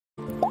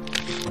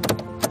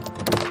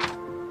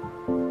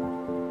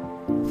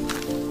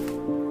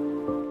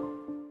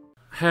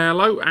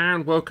Hello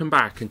and welcome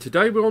back, and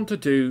today we want to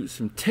do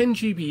some 10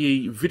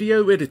 GBE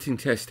video editing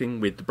testing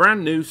with the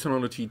brand new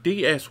Synology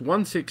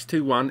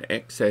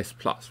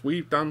DS1621xs.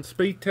 We've done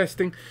speed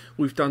testing,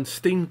 we've done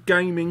Steam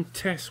gaming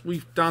tests,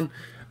 we've done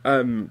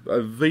a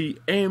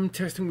VM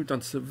testing, we've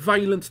done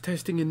surveillance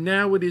testing, and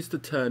now it is the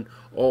turn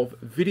of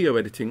video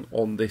editing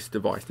on this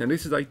device. Now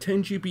this is a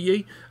 10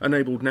 GBE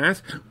enabled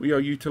NAS. We are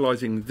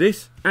utilizing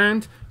this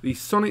and the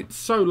Sonnet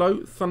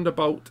Solo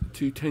Thunderbolt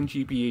to 10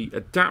 GBE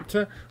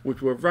adapter,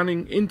 which we're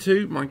running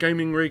into my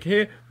gaming rig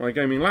here, my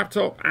gaming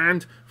laptop,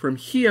 and from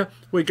here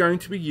we're going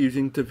to be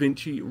using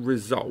Davinci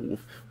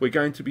Resolve. We're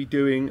going to be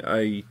doing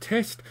a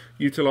test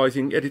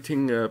utilizing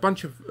editing a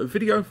bunch of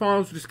video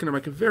files. We're just going to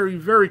make a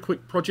very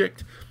quick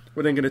project.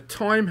 We're then going to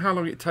time how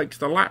long it takes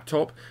the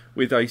laptop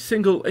with a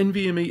single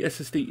NVMe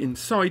SSD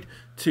inside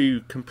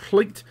to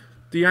complete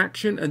the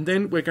action, and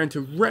then we're going to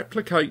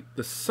replicate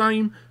the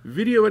same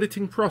video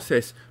editing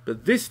process,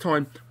 but this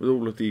time with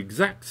all of the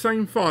exact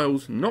same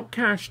files, not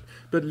cached,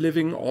 but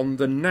living on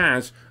the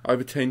NAS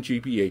over 10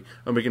 GBE.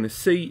 And we're going to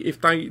see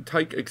if they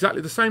take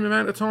exactly the same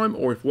amount of time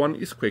or if one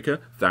is quicker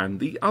than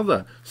the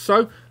other.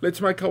 So let's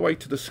make our way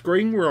to the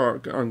screen where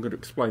I'm going to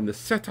explain the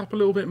setup a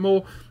little bit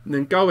more, and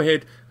then go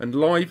ahead and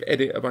live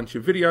edit a bunch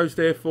of videos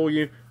there for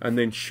you, and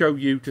then show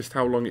you just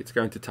how long it's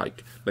going to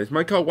take. Let's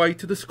make our way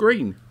to the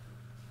screen.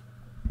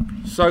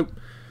 So,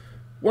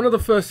 one of the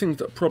first things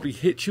that probably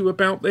hits you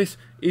about this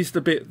is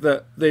the bit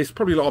that there's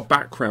probably a lot of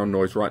background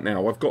noise right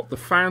now. I've got the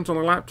fans on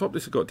the laptop,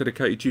 this has got a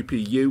dedicated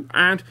GPU,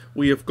 and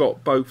we have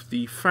got both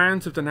the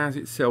fans of the NAS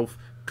itself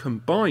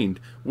combined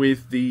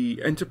with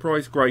the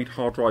enterprise grade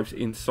hard drives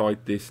inside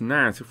this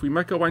NAS. If we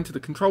make our way into the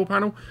control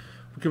panel,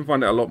 we can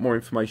find out a lot more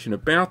information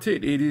about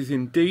it. It is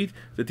indeed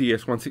the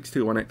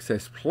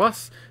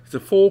DS1621xs. It's a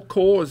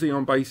 4-core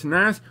Xeon based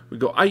NAS. We've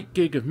got 8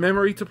 GB of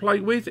memory to play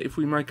with. If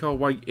we make our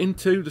way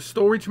into the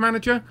storage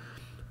manager,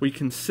 we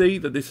can see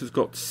that this has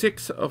got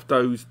 6 of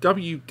those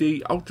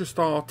WD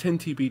Ultrastar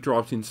 10TB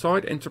drives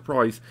inside,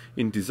 enterprise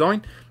in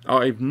design.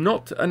 I've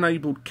not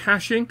enabled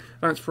caching.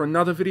 That's for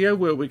another video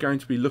where we're going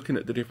to be looking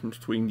at the difference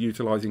between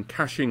utilizing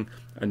caching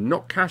and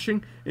not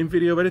caching in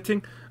video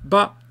editing.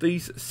 But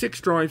these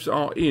 6 drives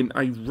are in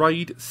a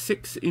RAID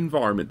 6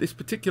 environment. This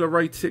particular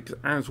RAID 6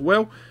 as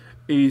well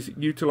is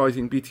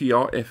utilizing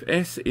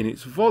BTRFS in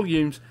its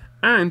volumes,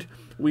 and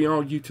we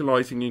are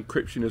utilizing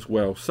encryption as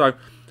well. So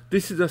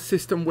this is a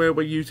system where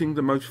we're using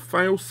the most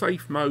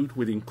fail-safe mode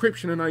with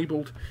encryption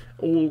enabled,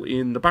 all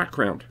in the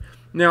background.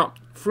 Now,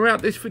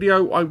 throughout this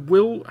video, I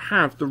will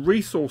have the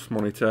resource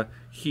monitor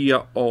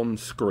here on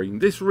screen.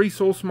 This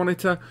resource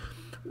monitor,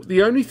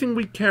 the only thing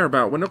we care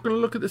about, we're not going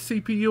to look at the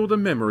CPU or the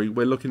memory,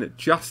 we're looking at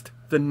just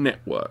the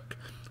network.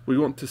 We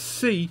want to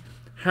see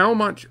how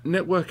much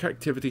network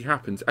activity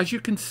happens. As you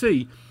can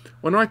see,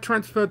 when I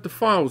transferred the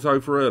files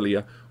over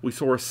earlier, we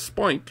saw a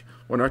spike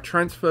when I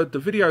transferred the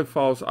video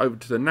files over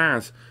to the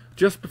NAS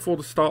just before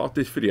the start of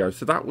this video.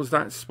 So that was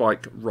that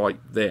spike right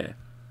there.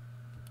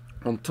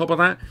 On top of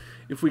that,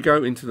 if we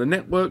go into the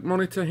network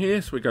monitor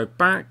here, so we go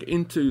back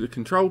into the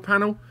control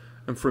panel,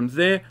 and from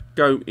there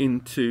go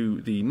into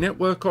the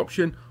network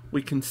option,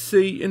 we can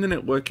see in the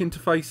network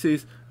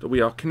interfaces that we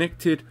are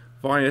connected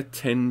via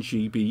 10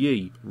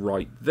 GBE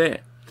right there.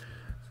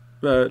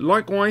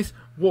 Likewise,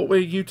 what we're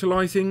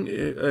utilizing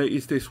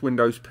is this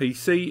Windows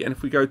PC, and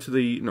if we go to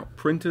the, not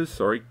printers,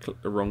 sorry,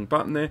 click the wrong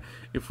button there.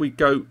 If we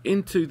go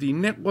into the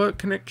network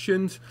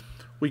connections,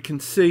 we can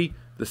see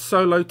the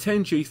Solo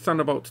 10G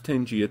Thunderbolt to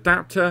 10G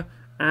adapter,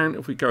 and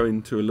if we go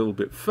into a little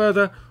bit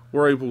further,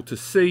 we're able to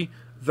see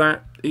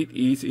that it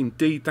is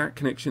indeed that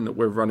connection that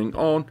we're running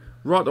on,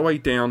 right the way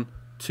down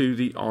to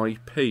the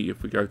IP.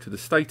 If we go to the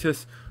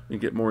status, we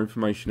get more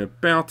information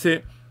about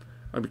it,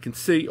 and we can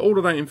see all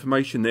of that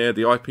information there,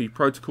 the IP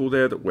protocol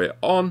there that we're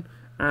on,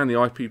 and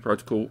the IP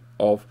protocol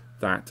of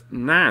that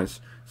NAS.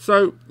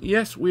 So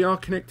yes, we are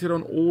connected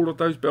on all of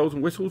those bells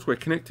and whistles. We're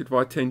connected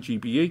via 10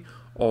 GBE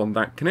on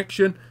that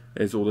connection.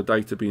 There's all the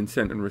data being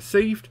sent and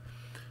received.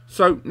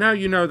 So now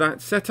you know that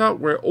setup.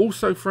 We're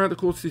also, throughout the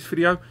course of this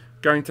video,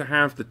 going to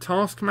have the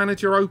task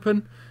manager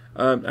open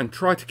and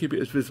try to keep it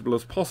as visible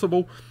as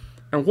possible.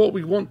 And what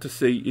we want to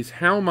see is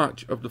how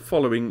much of the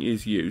following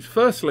is used.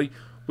 Firstly,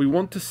 we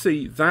want to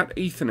see that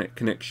Ethernet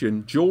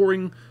connection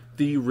during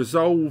the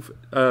Resolve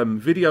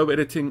video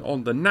editing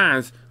on the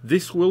NAS.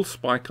 This will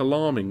spike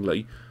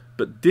alarmingly,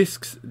 but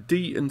disks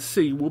D and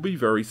C will be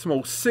very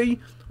small. C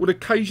will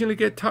occasionally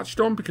get touched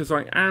on because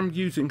I am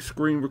using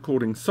screen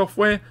recording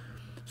software,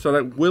 so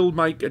that will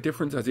make a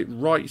difference as it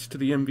writes to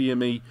the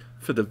NVMe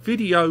for the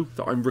video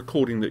that I'm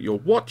recording that you're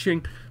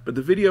watching, but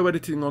the video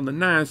editing on the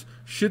NAS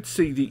should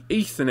see the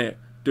Ethernet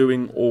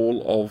doing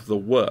all of the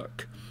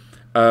work.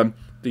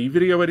 The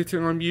video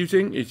editing I'm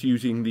using is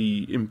using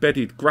the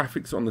embedded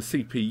graphics on the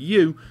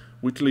CPU,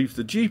 which leaves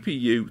the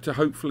GPU to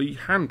hopefully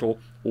handle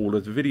all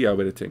of the video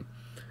editing.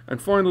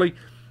 And finally,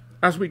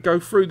 as we go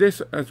through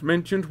this, as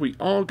mentioned, we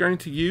are going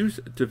to use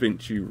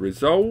Davinci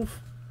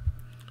Resolve.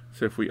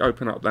 So if we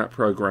open up that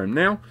program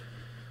now,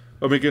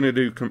 and we're going to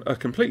do a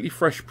completely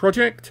fresh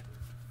project,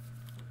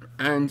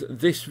 And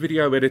this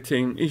video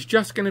editing is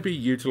just going to be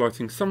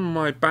utilizing some of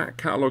my back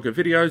catalogue of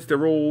videos.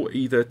 They're all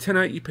either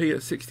 1080p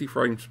at 60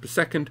 frames per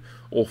second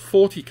or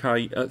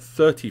 40k at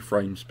 30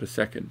 frames per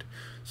second.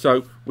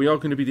 So we are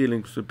going to be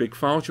dealing with big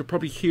files. You're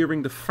probably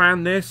hearing the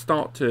fan there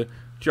start to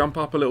jump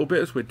up a little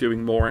bit as we're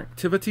doing more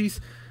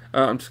activities.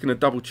 I'm just going to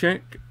double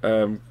check.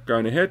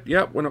 Going ahead.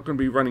 Yep, we're not going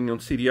to be running on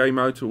CDA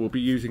mode, so we'll be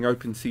using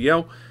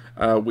OpenCL,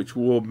 which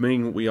will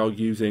mean we are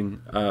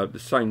using the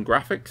same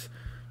graphics.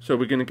 So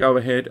we're going to go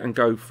ahead and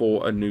go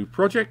for a new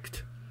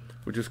project.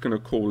 We're just going to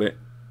call it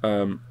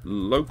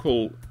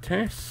local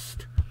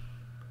test.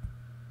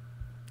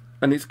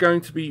 And it's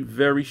going to be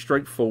very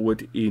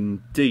straightforward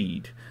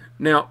indeed.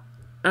 Now,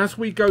 as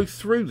we go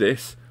through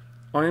this,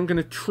 I am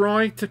going to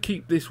try to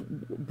keep this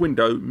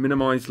window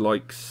minimized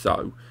like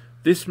so.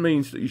 This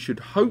means that you should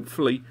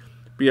hopefully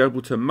be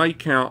able to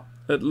make out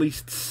at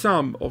least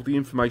some of the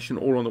information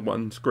all on the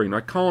one screen. I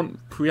can't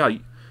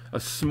create a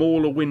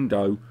smaller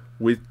window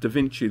with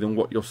Davinci than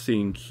what you're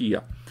seeing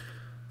here.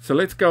 So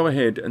let's go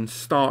ahead and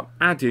start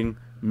adding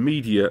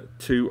media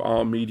to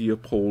our media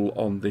pool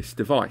on this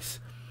device.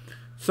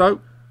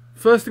 So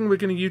first thing we're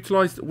going to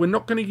utilize, we're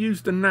not going to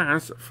use the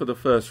NAS for the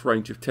first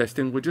range of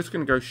testing. We're just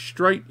going to go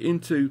straight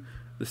into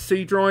the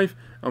C drive,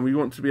 and we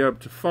want to be able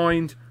to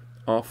find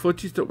our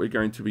footage that we're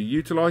going to be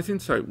utilizing.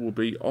 So it will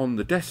be on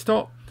the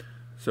desktop.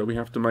 So we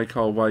have to make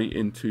our way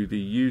into the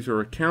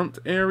user account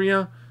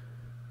area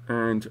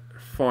and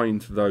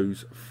find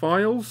those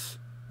files.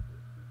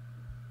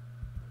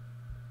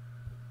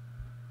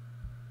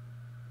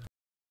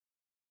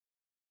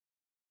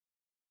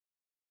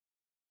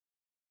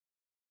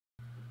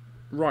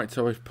 Right,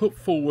 so I've put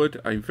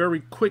forward a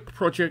very quick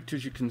project,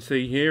 as you can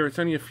see here. It's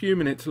only a few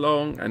minutes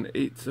long, and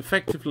it's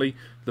effectively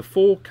the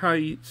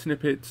 4K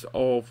snippets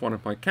of one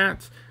of my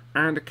cats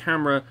and a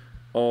camera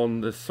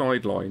on the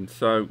sideline.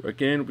 So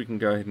again, we can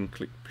go ahead and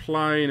click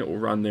play, and it will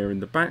run there in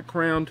the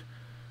background.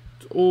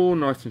 It's all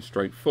nice and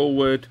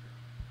straightforward,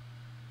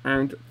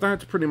 and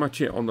that's pretty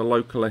much it on the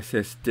local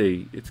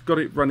SSD. It's got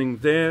it running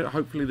there.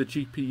 Hopefully the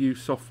GPU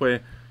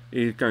software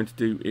is going to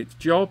do its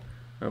job.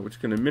 We're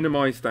just going to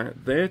minimize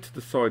that there to the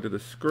side of the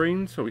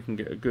screen so we can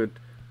get a good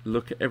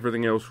look at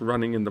everything else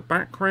running in the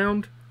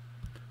background.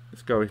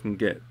 Let's go ahead and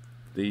get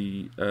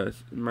the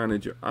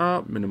manager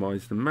up,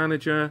 minimize the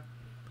manager,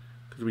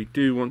 because we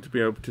do want to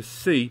be able to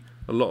see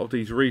a lot of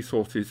these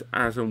resources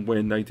as and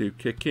when they do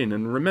kick in.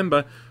 And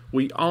remember,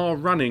 we are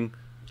running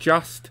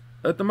just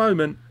at the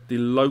moment the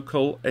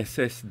local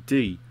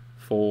SSD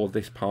for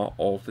this part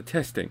of the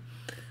testing.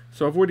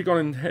 So I've already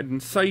gone ahead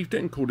and saved it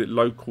and called it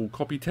local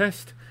copy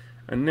test.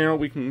 And now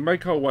we can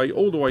make our way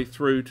all the way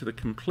through to the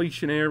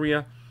completion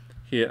area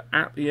here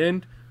at the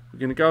end. We're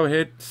going to go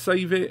ahead,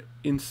 save it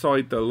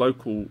inside the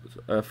local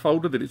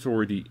folder that it's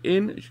already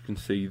in, as you can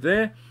see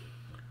there.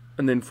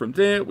 And then from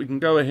there, we can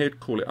go ahead,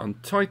 call it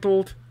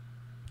Untitled.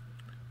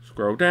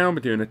 Scroll down,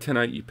 we're doing a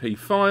 1080p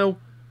file.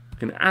 We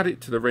can add it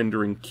to the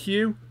rendering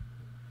queue.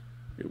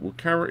 It will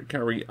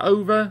carry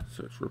over,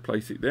 so let's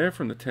replace it there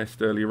from the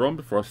test earlier on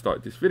before I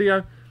started this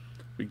video.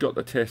 We got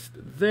the test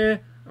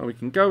there. And we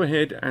can go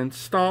ahead and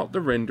start the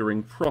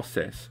rendering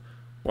process.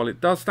 While it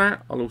does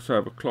that, I'll also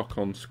have a clock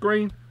on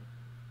screen,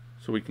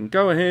 so we can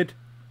go ahead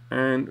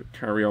and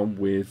carry on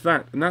with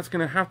that. And that's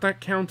going to have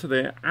that counter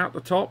there at the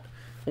top.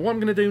 And what I'm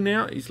going to do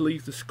now is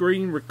leave the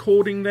screen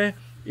recording there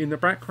in the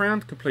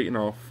background, completing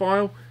our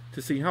file,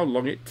 to see how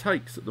long it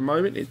takes. At the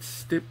moment it's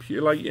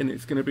stipulating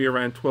it's going to be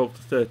around 12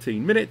 to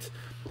 13 minutes,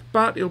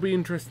 but it'll be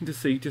interesting to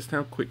see just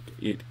how quick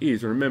it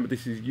is. And remember,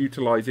 this is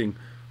utilizing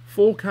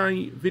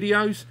 4K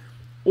videos,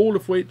 all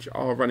of which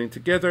are running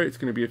together. It's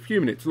going to be a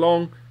few minutes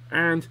long,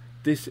 and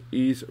this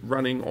is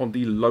running on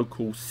the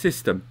local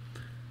system.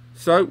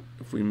 So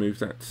if we move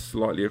that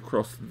slightly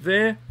across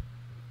there,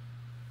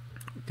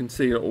 you can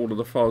see that all of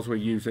the files we're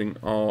using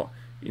are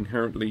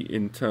inherently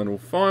internal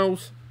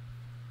files,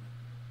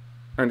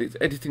 and it's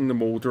editing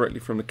them all directly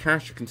from the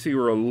cache. You can see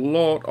where a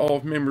lot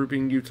of memory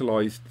being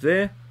utilized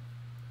there.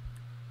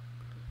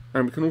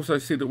 And we can also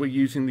see that we're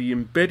using the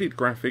embedded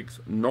graphics,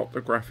 not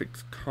the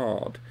graphics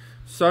card.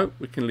 So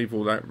we can leave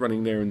all that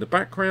running there in the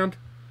background,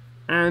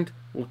 and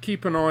we'll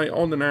keep an eye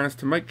on the NAS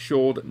to make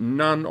sure that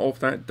none of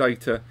that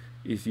data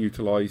is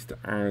utilized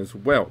as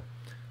well.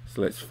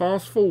 So let's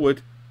fast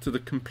forward to the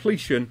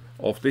completion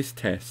of this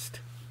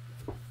test.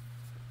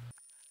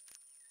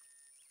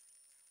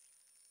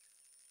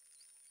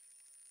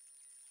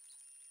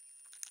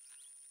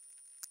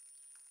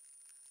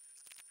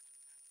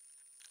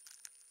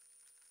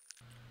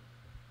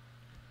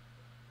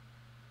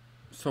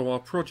 So our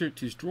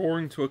project is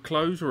drawing to a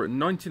close. We're at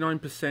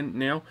 99%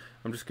 now.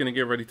 I'm just going to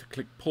get ready to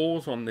click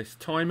pause on this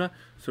timer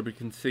so we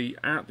can see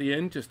at the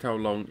end just how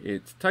long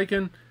it's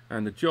taken,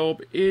 and the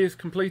job is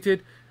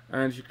completed.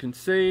 And as you can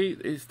see,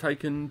 it's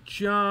taken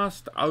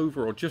just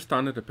over, or just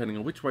under, depending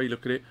on which way you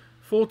look at it,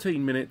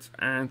 14 minutes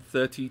and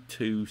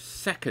 32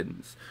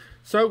 seconds.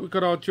 So we've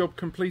got our job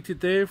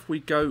completed there. If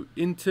we go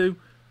into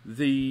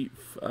the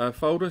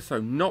folder, so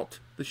not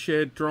the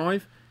shared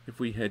drive, if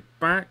we head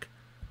back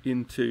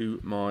into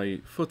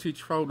my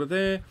footage folder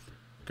there,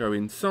 go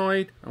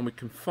inside and we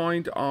can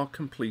find our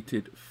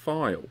completed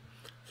file.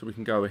 So we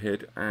can go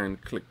ahead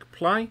and click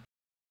play.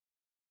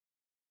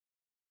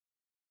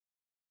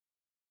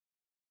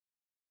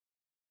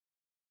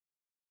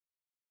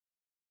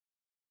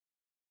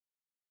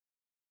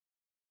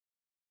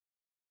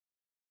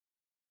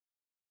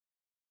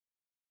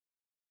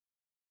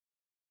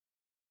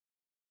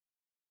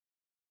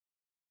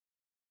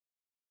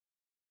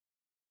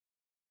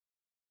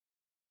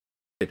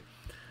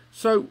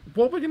 So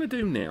what we're going to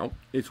do now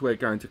is we're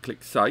going to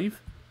click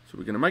save. So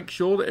we're going to make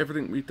sure that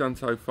everything we've done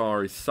so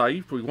far is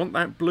saved. We want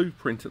that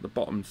blueprint at the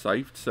bottom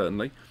saved,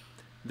 certainly.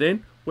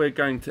 Then we're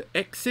going to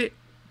exit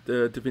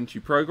the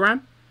Davinci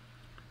program.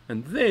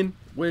 And then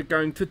we're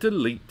going to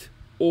delete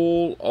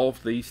all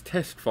of these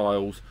test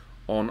files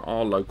on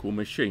our local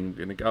machine.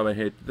 We're going to go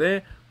ahead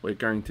there. We're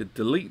going to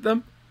delete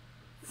them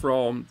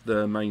from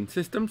the main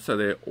system. So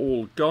they're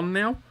all gone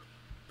now.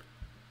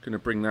 Going to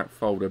bring that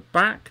folder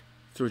back.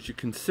 So as you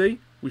can see,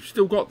 we've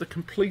still got the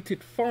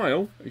completed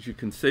file. As you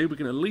can see, we're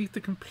going to leave the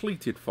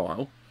completed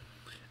file,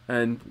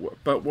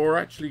 but we're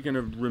actually going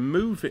to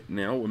remove it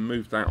now and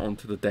move that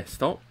onto the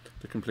desktop,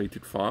 the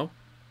completed file.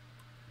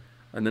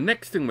 And the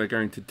next thing we're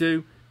going to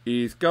do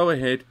is go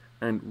ahead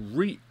and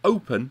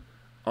reopen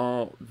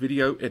our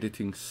video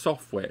editing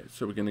software.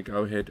 So we're going to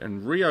go ahead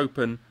and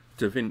reopen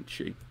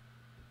Davinci.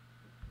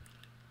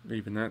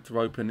 Leaving that to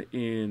open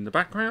in the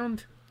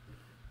background.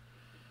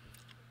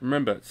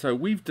 Remember, so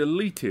we've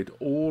deleted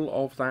all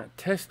of that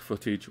test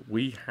footage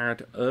we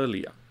had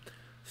earlier.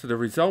 So the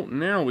result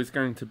now is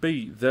going to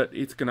be that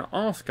it's going to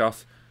ask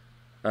us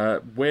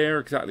where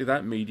exactly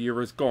that media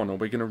has gone. Or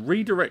we're going to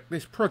redirect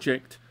this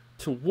project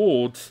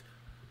towards,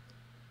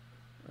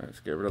 let's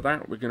get rid of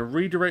that. We're going to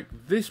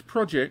redirect this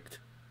project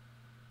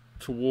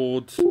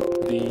towards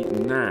the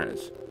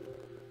NAS.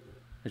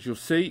 As you'll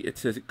see, it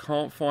says it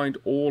can't find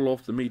all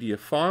of the media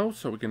files.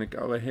 So we're going to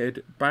go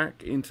ahead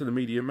back into the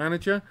media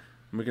manager.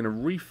 And we're going to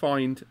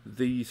re-find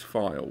these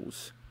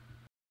files.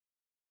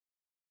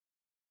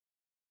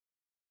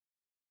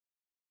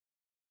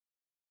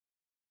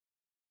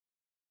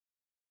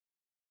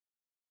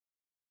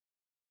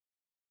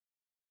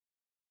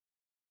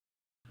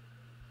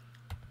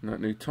 And that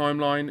new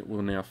timeline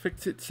will now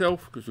fix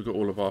itself because we've got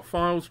all of our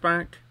files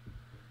back.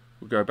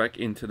 We'll go back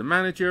into the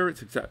manager.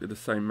 It's exactly the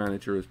same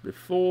manager as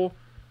before.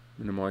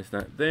 Minimize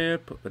that there,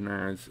 put the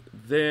NAS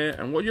there.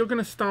 And what you're going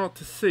to start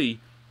to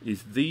see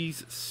is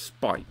these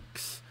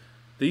spikes.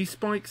 These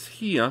spikes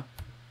here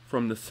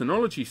from the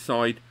Synology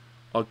side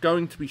are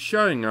going to be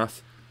showing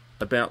us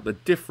about the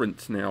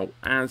difference now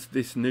as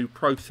this new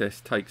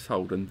process takes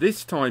hold. And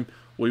this time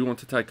we want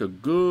to take a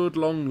good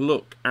long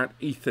look at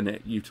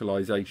Ethernet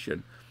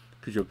utilization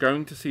because you're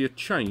going to see a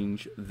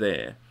change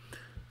there.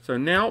 So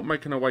now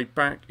making our way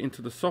back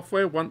into the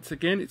software, once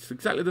again it's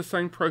exactly the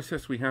same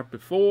process we had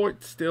before.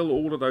 It's still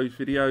all of those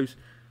videos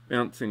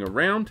bouncing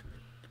around.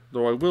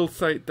 Though I will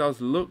say it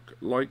does look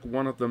like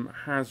one of them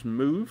has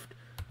moved.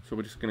 So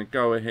we're just going to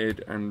go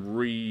ahead and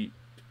we're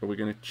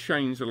going to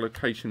change the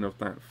location of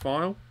that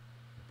file.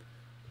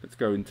 Let's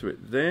go into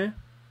it there.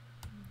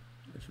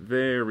 Let's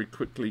very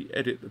quickly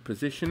edit the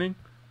positioning.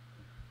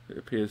 It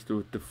appears to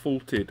have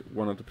defaulted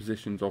one of the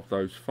positions of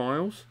those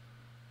files.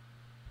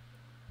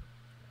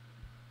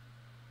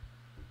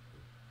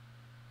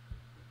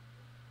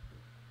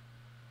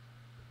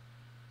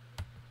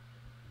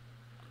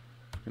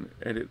 I'm going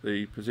to edit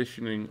the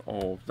positioning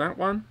of that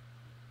one.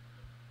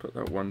 Put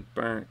that one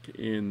back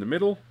in the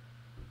middle.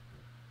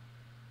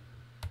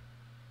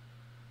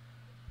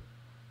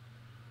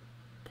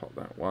 Pop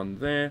that one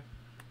there.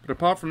 But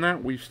apart from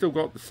that, we've still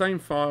got the same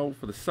file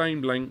for the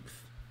same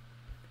length,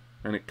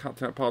 and it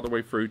cuts out part of the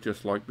way through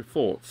just like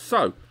before.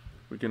 So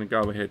we're going to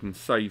go ahead and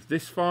save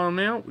this file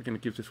now. We're going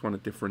to give this one a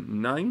different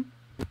name.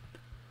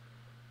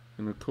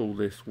 I'm going to call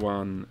this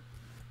one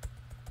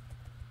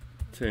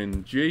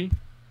 10G.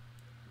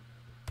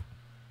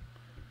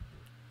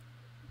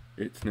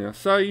 It's now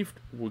saved.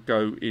 We'll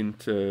go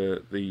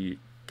into the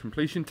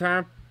completion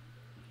tab.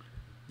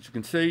 As you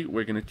can see,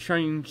 we're going to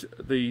change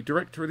the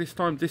directory this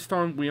time. This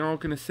time we are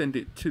going to send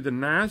it to the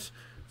NAS.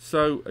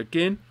 So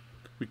again,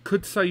 we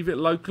could save it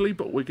locally,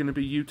 but we're going to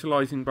be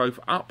utilizing both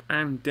up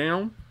and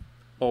down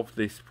of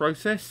this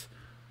process.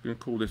 I'm going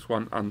to call this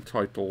one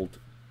Untitled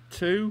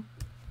 2.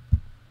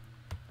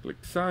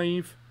 Click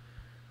save.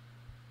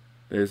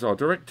 There's our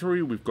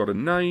directory. We've got a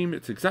name.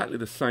 It's exactly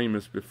the same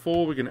as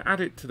before. We're going to add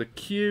it to the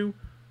queue.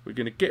 We're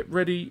going to get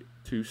ready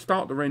to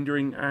start the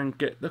rendering and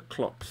get the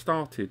clock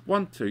started.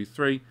 1, 2,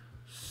 3,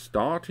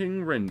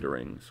 starting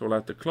rendering. So I'll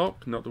add the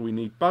clock, not that we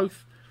need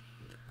both.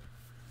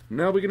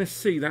 Now we're going to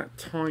see that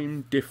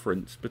time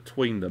difference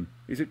between them.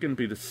 Is it going to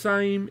be the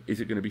same?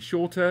 Is it going to be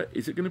shorter?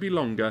 Is it going to be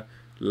longer?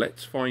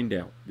 Let's find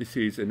out. This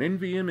is an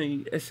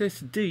NVMe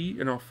SSD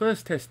in our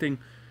first testing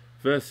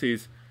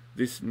versus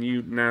this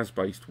new NAS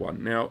based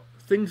one. Now,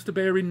 things to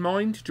bear in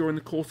mind during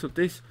the course of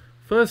this.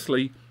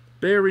 Firstly,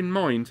 bear in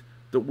mind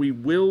that we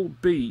will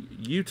be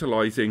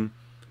utilizing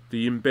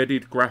the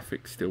embedded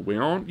graphics still. We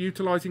aren't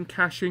utilizing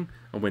caching,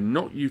 and we're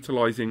not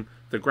utilizing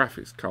the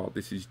graphics card.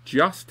 This is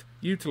just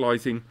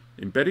utilizing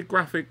embedded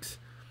graphics,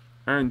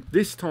 and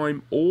this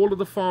time all of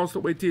the files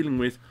that we're dealing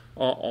with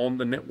are on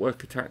the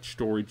network attached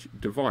storage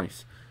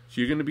device.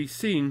 So you're going to be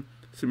seeing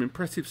some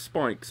impressive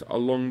spikes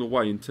along the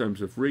way in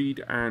terms of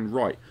read and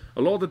write.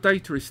 A lot of the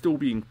data is still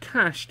being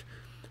cached,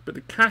 but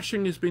the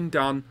caching has been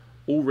done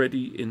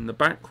already in the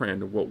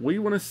background, and what we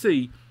want to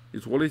see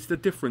is what is the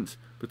difference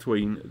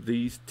between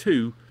these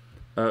two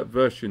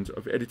versions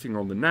of editing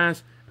on the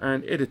NAS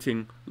and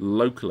editing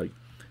locally.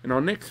 In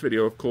our next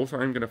video, of course,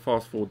 I am going to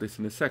fast forward this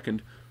in a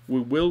second, we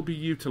will be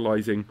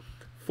utilizing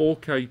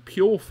 4K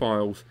pure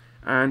files,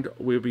 and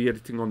we'll be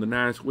editing on the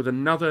NAS with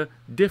another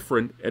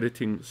different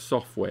editing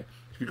software.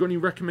 If you've got any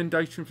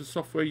recommendation for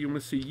software you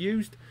want to see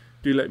used,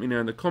 do let me know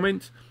in the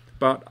comments.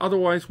 But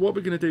otherwise, what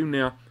we're going to do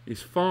now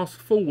is fast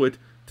forward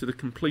to the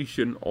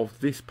completion of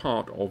this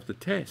part of the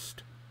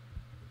test.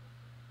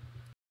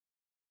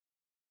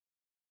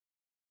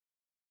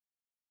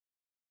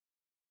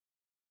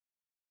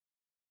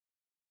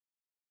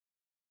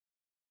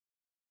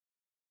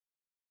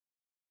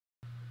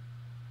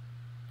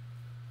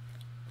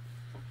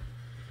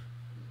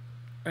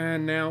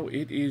 And now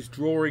it is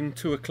drawing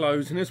to a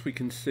close, and as we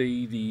can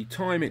see, the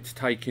time it's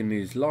taken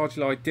is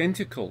largely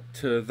identical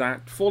to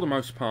that, for the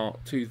most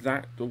part, to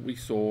that we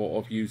saw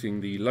of using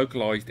the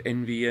localized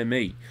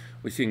NVMe.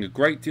 We're seeing a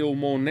great deal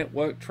more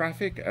network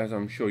traffic, as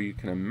I'm sure you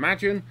can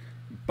imagine,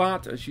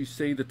 but as you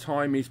see, the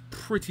time is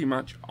pretty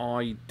much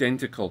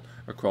identical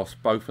across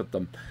both of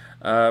them.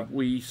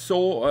 We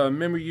saw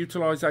memory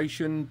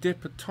utilization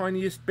dip a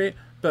tiniest bit,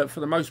 but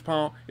for the most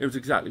part it was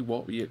exactly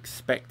what we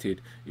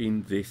expected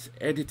in this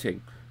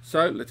editing.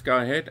 So let's go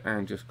ahead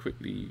and just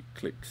quickly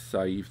click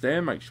save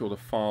there, make sure the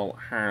file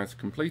has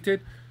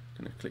completed.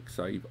 I'm going to click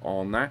save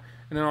on that,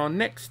 and in our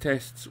next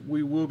tests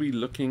we will be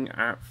looking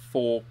at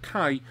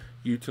 4K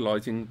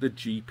utilizing the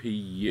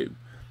GPU.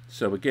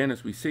 So again,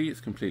 as we see,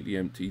 it's completely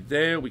empty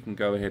there. We can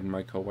go ahead and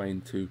make our way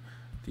into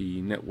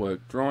the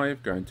network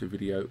drive, go into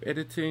video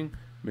editing,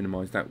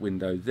 minimize that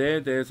window there.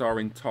 There's our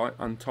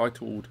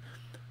untitled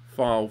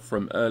file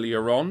from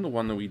earlier on, the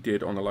one that we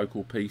did on a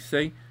local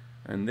PC,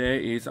 and there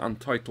is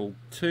Untitled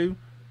 2,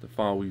 the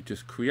file we've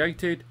just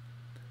created.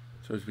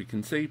 So as we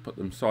can see, put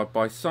them side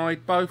by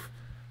side, both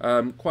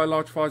quite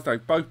large files.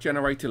 They've both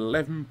generated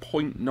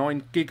 11.9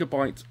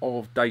 gigabytes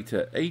of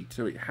data each,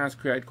 so it has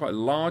created quite a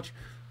large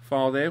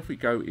file there. If we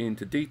go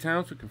into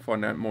details, we can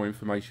find out more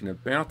information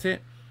about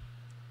it.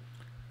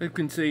 You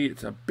can see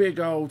it's a big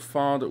old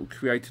file that we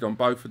created on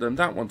both of them.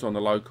 That one's on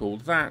the local,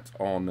 that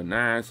on the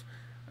NAS,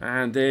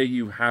 and there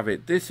you have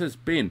it. This has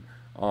been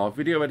our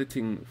video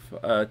editing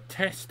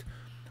test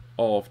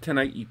of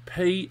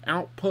 1080p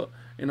output.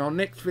 In our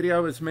next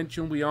video, as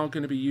mentioned, we are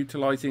going to be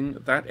utilizing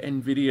that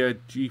NVIDIA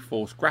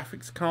GeForce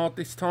graphics card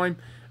this time,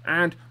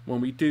 and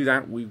when we do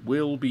that we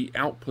will be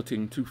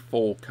outputting to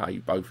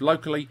 4K both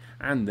locally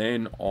and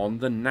then on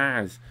the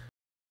NAS.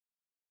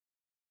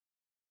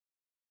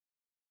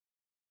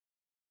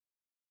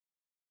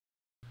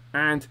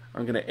 And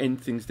I'm going to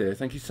end things there.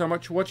 Thank you so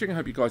much for watching. I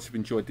hope you guys have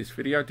enjoyed this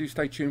video. Do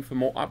stay tuned for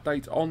more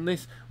updates on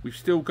this. We've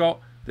still got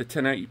the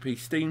 1080p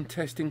Steam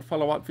testing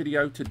follow-up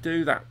video to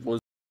do. That was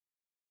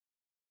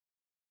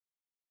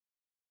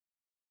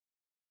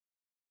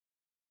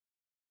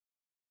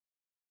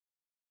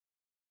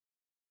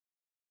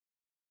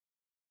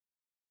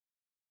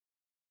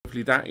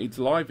hopefully that is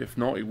live. If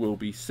not, it will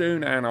be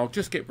soon, and I'll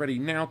just get ready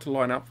now to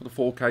line up for the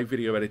 4K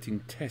video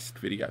editing test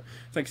video.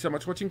 Thank you so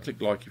much for watching.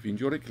 Click like if you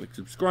enjoyed it, click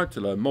subscribe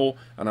to learn more,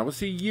 and I will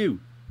see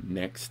you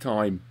next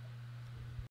time.